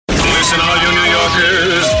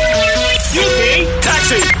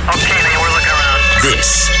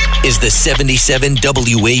is the 77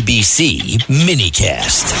 WABC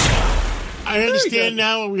minicast. I understand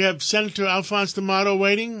now we have Senator Alphonse D'Amato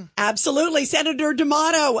waiting. Absolutely. Senator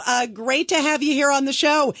D'Amato, great to have you here on the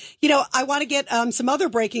show. You know, I want to get some other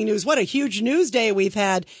breaking news. What a huge news day we've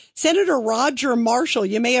had. Senator Roger Marshall,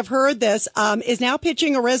 you may have heard this, is now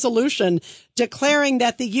pitching a resolution declaring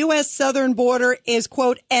that the U.S. southern border is,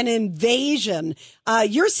 quote, an invasion.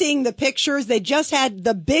 You're seeing the pictures. They just had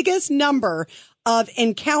the biggest number of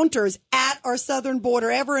encounters at our southern border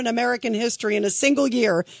ever in American history in a single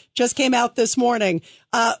year. Just came out this morning.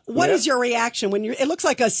 What is your reaction when it looks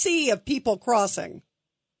like a sea of people crossing?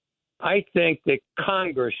 I think that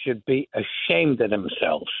Congress should be ashamed of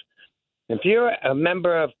themselves. If you're a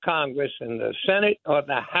member of Congress in the Senate or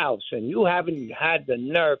the House and you haven't had the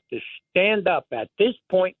nerve to stand up at this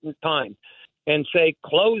point in time and say,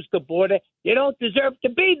 close the border, you don't deserve to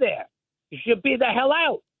be there. You should be the hell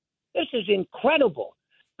out. This is incredible.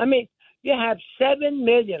 I mean, you have 7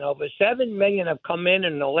 million, over 7 million have come in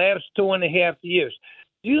the last 2.5 years.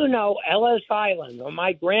 Do you know Ellis Island, where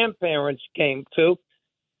my grandparents came to,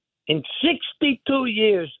 in 62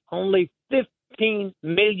 years, only 15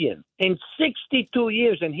 million. In 62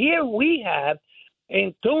 years. And here we have,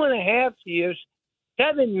 in 2.5 years,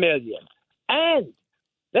 7 million. And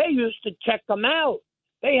they used to check them out.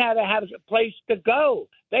 They had to have a place to go.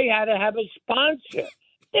 They had to have a sponsor.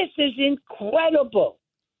 This is incredible.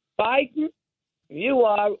 Biden, you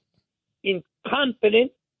are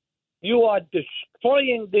incompetent. You are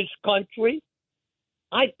destroying this country.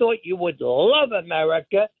 I thought you would love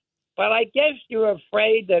America, but I guess you're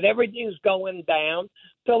afraid that everything's going down,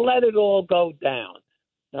 so let it all go down.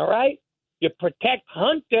 All right? You protect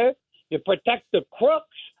Hunter, you protect the crooks,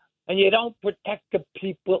 and you don't protect the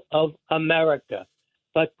people of America.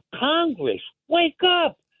 But Congress, wake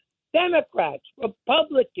up. Democrats,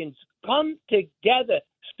 Republicans, come together.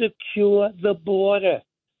 Secure the border.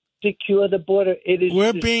 Secure the border. It is.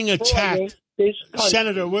 We're being attacked.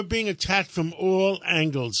 Senator, we're being attacked from all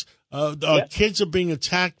angles. Our kids are being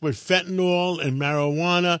attacked with fentanyl and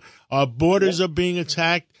marijuana. Our borders are being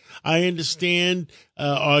attacked. I understand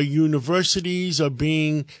our universities are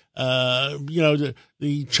being,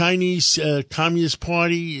 the Chinese Communist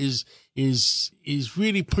Party is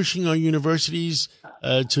really pushing our universities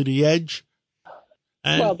to the edge.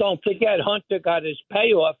 Well, don't forget, Hunter got his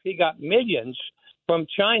payoff. He got millions from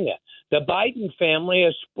China. The Biden family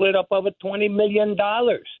has split up over $20 million.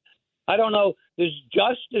 I don't know. This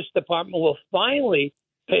Justice Department will finally,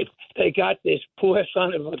 they got this poor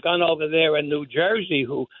son of a gun over there in New Jersey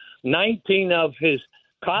who 19 of his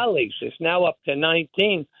colleagues, it's now up to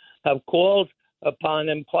 19, have called upon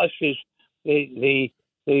him, plus the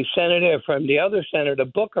senator from the other senator,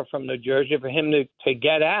 Booker from New Jersey, for him to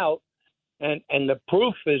get out. And the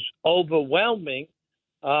proof is overwhelming.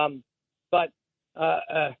 But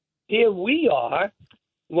here we are.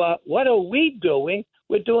 Well, what are we doing?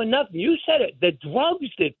 We're doing nothing. You said it. The drugs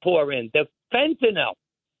that pour in, the fentanyl.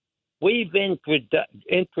 We've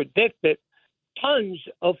interdicted tons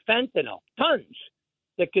of fentanyl, tons,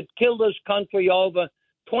 that could kill this country over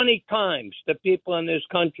 20 times the people in this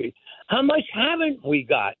country. How much haven't we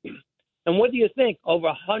got? And what do you think? Over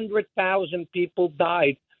 100,000 people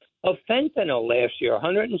died of fentanyl last year,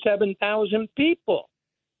 107,000 people.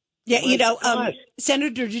 Yeah,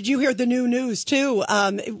 Senator, did you hear the new news, too?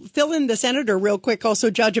 Fill in the senator real quick,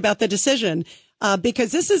 also, Judge, about the decision,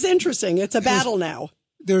 because this is interesting. It's a battle now.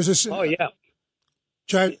 Oh, yeah.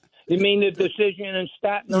 Judge, you mean the decision in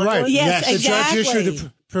Staten Island? Right. Yes, exactly. The judge issued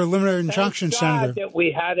a preliminary injunction, Thank God Senator. that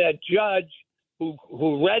we had a judge who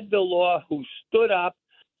read the law, who stood up,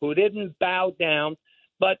 who didn't bow down.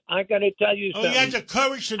 But I got to tell you something. He had the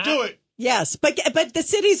courage to do it. Yes, but the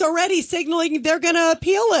city's already signaling they're going to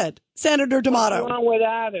appeal it, Senator D'Amato. What's wrong with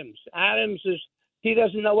Adams? Adams he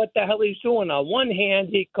doesn't know what the hell he's doing. On one hand,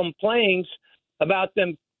 he complains about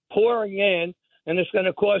them pouring in, and it's going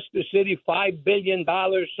to cost the city $5 billion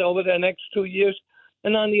over the next 2 years.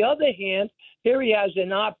 And on the other hand, here he has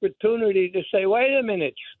an opportunity to say, wait a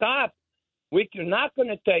minute, stop. We're not going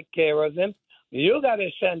to take care of them. You got to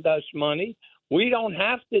send us money. We don't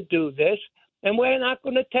have to do this, and we're not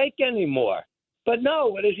going to take any more. But no,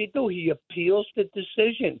 what does he do? He appeals the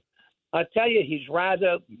decision. I tell you, he's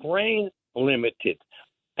rather brain limited.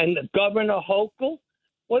 And the Governor Hochul,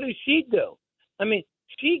 what does she do? I mean,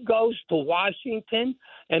 she goes to Washington,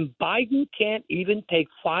 and Biden can't even take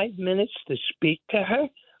 5 minutes to speak to her.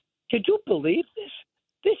 Could you believe this?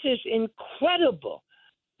 This is incredible.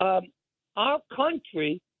 Our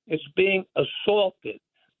country is being assaulted.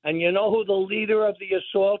 And you know who the leader of the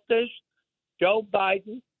assault is? Joe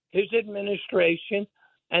Biden, his administration,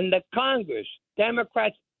 and the Congress.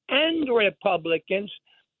 Democrats and Republicans,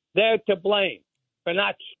 they're to blame for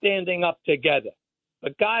not standing up together.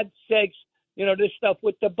 For God's sakes, this stuff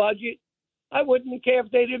with the budget, I wouldn't care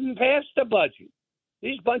if they didn't pass the budget.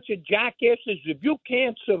 These bunch of jackasses, if you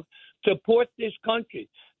can't support this country,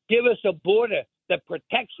 give us a border that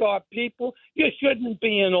protects our people, you shouldn't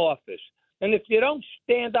be in office. And if you don't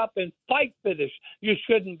stand up and fight for this, you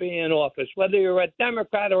shouldn't be in office, whether you're a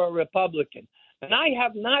Democrat or a Republican. And I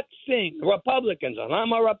have not seen Republicans, and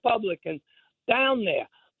I'm a Republican, down there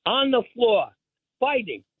on the floor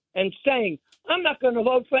fighting and saying, I'm not going to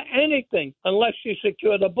vote for anything unless you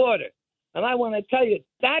secure the border. And I want to tell you,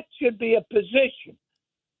 that should be a position.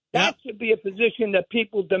 That should be a position that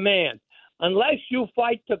people demand. Unless you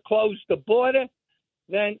fight to close the border,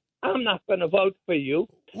 then I'm not going to vote for you.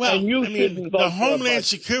 Well, and you shouldn't vote the for Homeland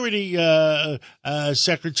Security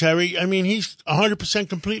Secretary, he's 100%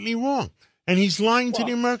 completely wrong. And he's lying to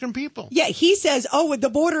the American people. Yeah, he says,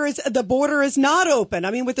 the border is not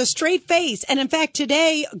open. With a straight face. And in fact,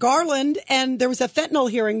 today, Garland, and there was a fentanyl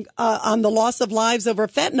hearing on the loss of lives over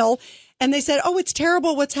fentanyl. And they said, it's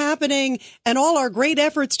terrible what's happening and all our great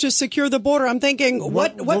efforts to secure the border. I'm thinking,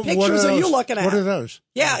 what pictures are you looking at? What are those?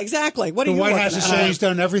 Yeah, exactly. What are you looking at? The White House is saying he's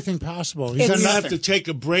done everything possible. He's done have to take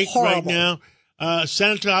a break right now.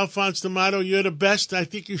 Senator Alphonse D'Amato, you're the best. I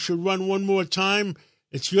think you should run one more time.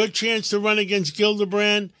 It's your chance to run against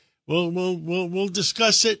Gillibrand. We'll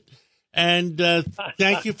discuss it. And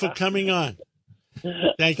thank you for coming on.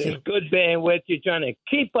 Thank you. It's good being with you, Johnny.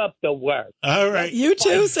 Keep up the work. All right. You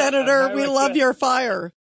too, Senator. We love your fire.